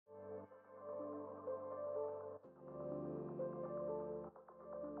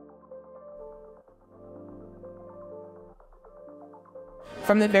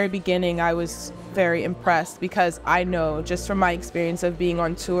from the very beginning, I was very impressed because I know just from my experience of being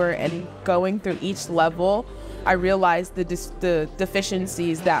on tour and going through each level, I realized the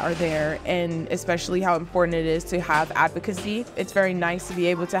deficiencies that are there, and especially how important it is to have advocacy. It's very nice to be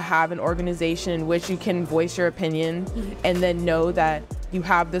able to have an organization in which you can voice your opinion and then know that you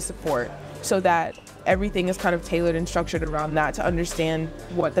have the support, so that everything is kind of tailored and structured around that to understand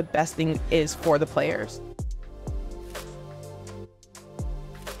what the best thing is for the players.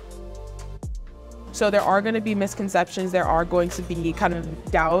 So there are going to be misconceptions, there are going to be kind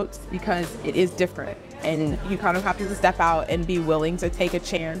of doubts because it is different, and you kind of have to step out and be willing to take a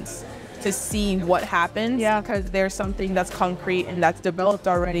chance to see what happens, because there's something that's concrete and that's developed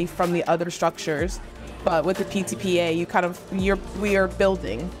already from the other structures. But with the PTPA, we are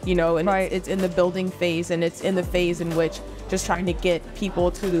building, you know, and it's in the building phase, and it's in the phase in which just trying to get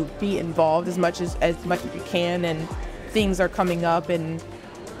people to be involved as much as you can, and things are coming up, and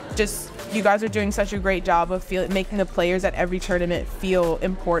just you guys are doing such a great job of making the players at every tournament feel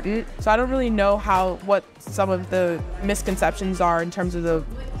important. So I don't really know what some of the misconceptions are in terms of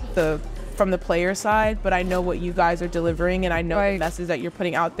from the player side, but I know what you guys are delivering, and I know the message that you're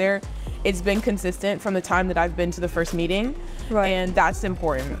putting out there. It's been consistent from the time that I've been to the first meeting, and that's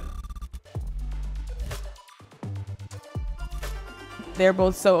important. They're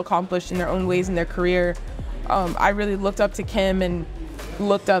both so accomplished in their own ways in their career. I really looked up to Kim and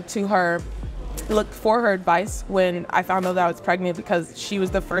looked for her advice when I found out that I was pregnant, because she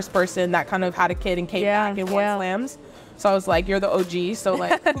was the first person that kind of had a kid and came back and won slams. So I was like, you're the OG, so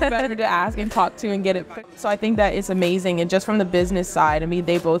like who better to ask and talk to and get it. So I think that it's amazing. And just from the business side, I mean,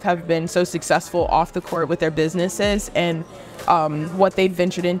 they both have been so successful off the court with their businesses and what they've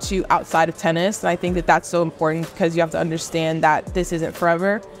ventured into outside of tennis. And I think that that's so important, because you have to understand that this isn't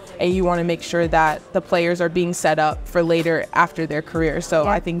forever, and you want to make sure that the players are being set up for later after their career. So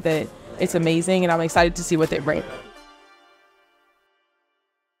I think that it's amazing, and I'm excited to see what they bring.